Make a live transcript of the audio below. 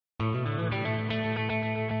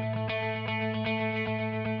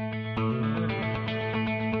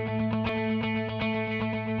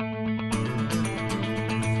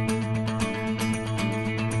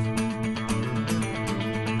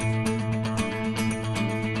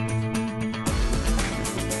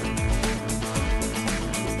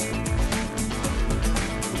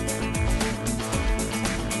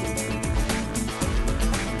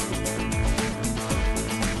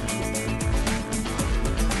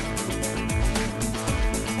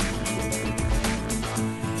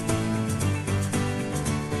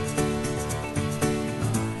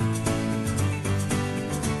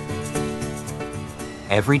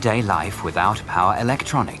Everyday life without power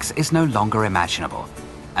electronics is no longer imaginable,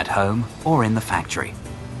 at home or in the factory.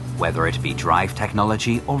 Whether it be drive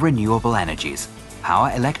technology or renewable energies,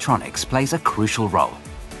 power electronics plays a crucial role.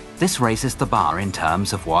 This raises the bar in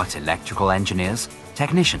terms of what electrical engineers,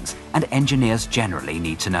 technicians, and engineers generally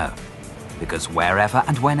need to know. Because wherever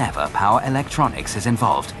and whenever power electronics is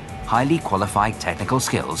involved, highly qualified technical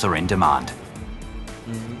skills are in demand.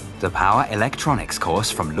 The Power Electronics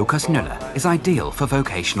course from Lukas Müller is ideal for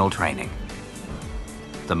vocational training.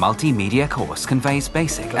 The multimedia course conveys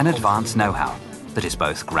basic and advanced know-how that is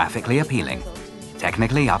both graphically appealing,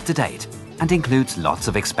 technically up-to-date, and includes lots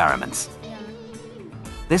of experiments.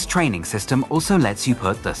 This training system also lets you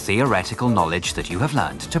put the theoretical knowledge that you have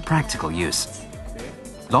learned to practical use.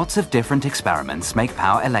 Lots of different experiments make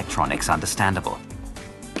power electronics understandable.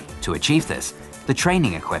 To achieve this, the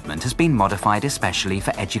training equipment has been modified especially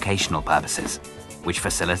for educational purposes, which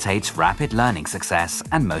facilitates rapid learning success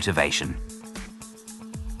and motivation.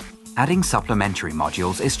 Adding supplementary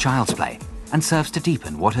modules is child's play and serves to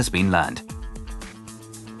deepen what has been learned.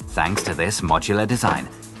 Thanks to this modular design,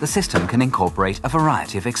 the system can incorporate a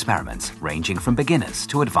variety of experiments ranging from beginners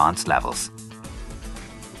to advanced levels.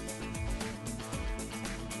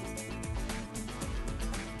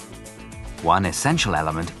 One essential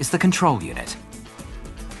element is the control unit.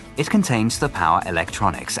 It contains the power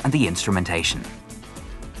electronics and the instrumentation.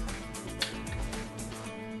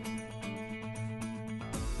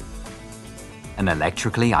 An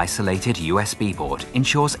electrically isolated USB port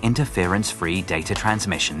ensures interference-free data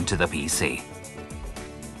transmission to the PC.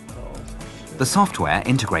 The software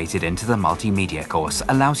integrated into the multimedia course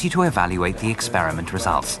allows you to evaluate the experiment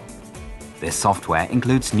results. This software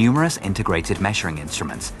includes numerous integrated measuring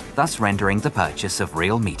instruments, thus rendering the purchase of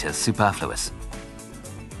real meters superfluous.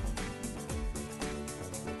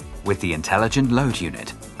 With the intelligent load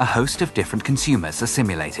unit, a host of different consumers are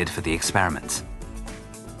simulated for the experiments.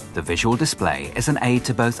 The visual display is an aid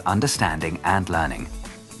to both understanding and learning.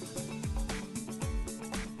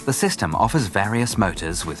 The system offers various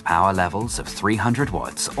motors with power levels of 300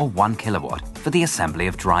 watts or 1 kilowatt for the assembly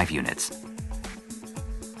of drive units.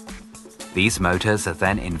 These motors are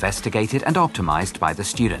then investigated and optimized by the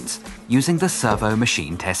students using the servo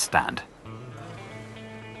machine test stand.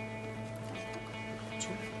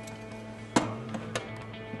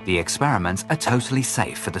 The experiments are totally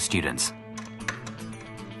safe for the students.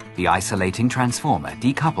 The isolating transformer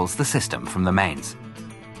decouples the system from the mains.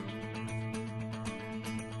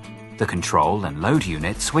 The control and load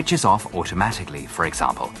unit switches off automatically, for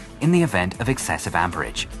example, in the event of excessive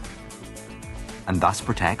amperage, and thus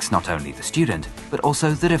protects not only the student, but also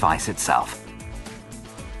the device itself.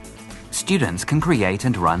 Students can create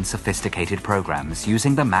and run sophisticated programs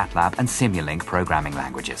using the MATLAB and Simulink programming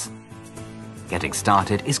languages. Getting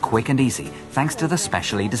started is quick and easy thanks to the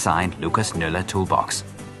specially designed Lukas Müller toolbox.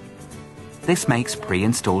 This makes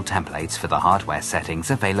pre-installed templates for the hardware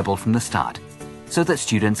settings available from the start, so that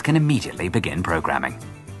students can immediately begin programming.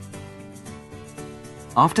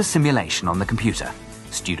 After simulation on the computer,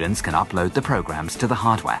 students can upload the programs to the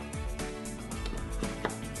hardware.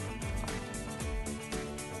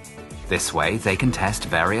 This way, they can test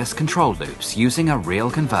various control loops using a real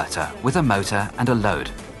converter with a motor and a load.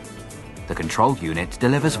 The control unit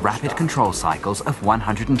delivers rapid control cycles of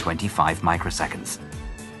 125 microseconds.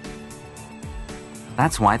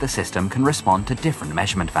 That's why the system can respond to different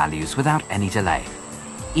measurement values without any delay,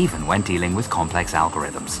 even when dealing with complex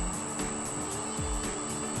algorithms.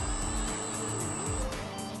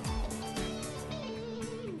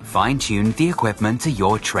 Fine-tune the equipment to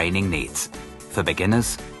your training needs, for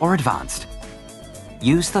beginners or advanced.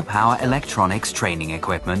 Use the power electronics training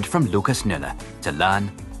equipment from Lukas Müller to learn,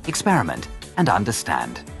 experiment, and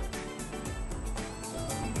understand.